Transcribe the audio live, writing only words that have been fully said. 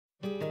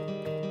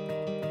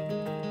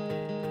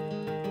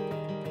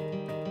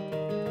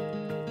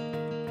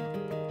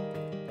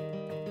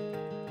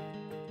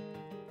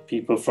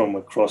people from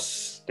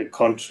across the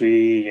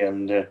country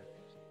and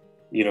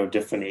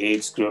different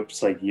age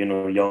groups, like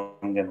young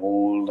and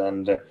old,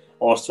 and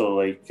also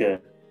like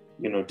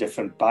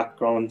different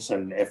backgrounds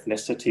and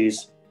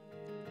ethnicities.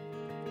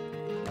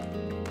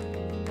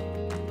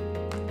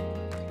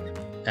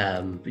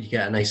 You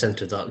get a nice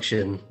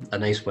introduction, a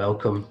nice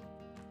welcome,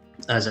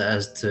 as it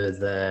is to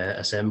the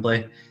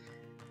assembly,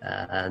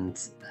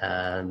 and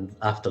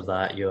after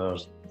that you're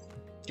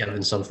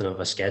given something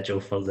of a schedule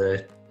for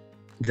the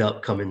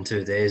upcoming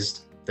 2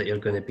 days that you're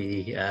going to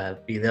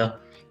be there.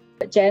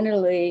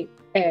 Generally,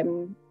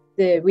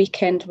 the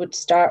weekend would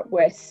start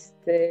with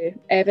the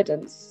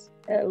evidence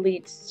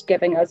leads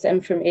giving us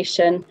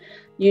information,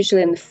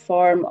 usually in the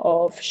form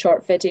of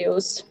short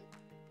videos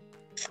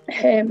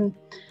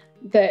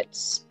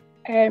that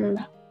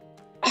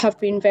have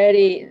been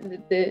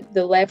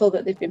the level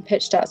that they've been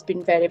pitched at has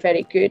been very,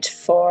 very good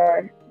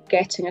for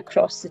getting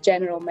across the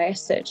general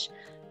message,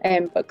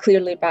 but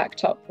clearly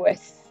backed up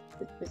with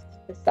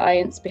the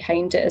science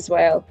behind it as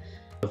well.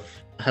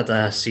 I've had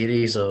a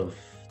series of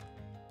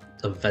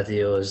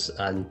videos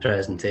and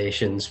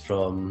presentations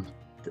from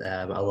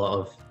a lot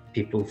of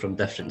people from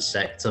different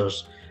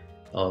sectors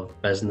of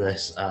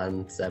business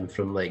and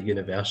from like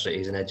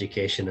universities and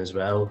education as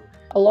well.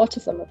 A lot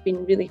of them have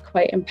been really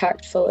quite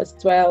impactful as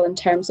well in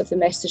terms of the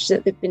message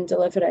that they've been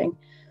delivering.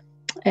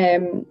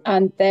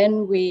 And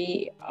then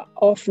we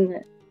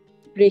often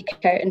break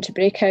out into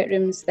breakout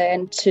rooms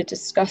then to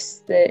discuss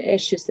the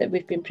issues that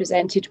we've been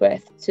presented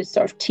with, to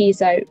sort of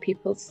tease out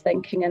people's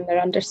thinking and their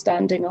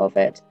understanding of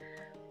it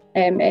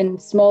in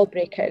small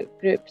breakout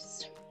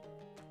groups,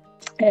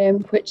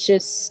 which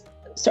is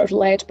sort of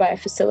led by a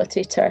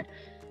facilitator,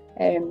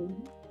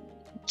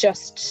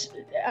 just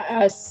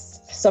as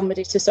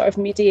somebody to sort of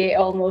mediate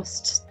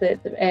almost the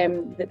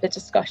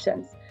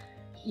discussions,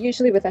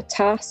 usually with a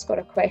task or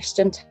a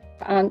question to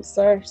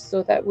answer,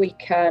 so that we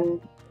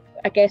can,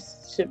 I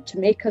guess, to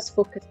make us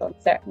focus on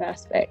certain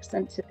aspects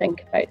and to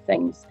think about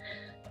things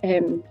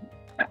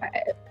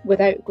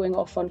without going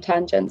off on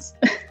tangents.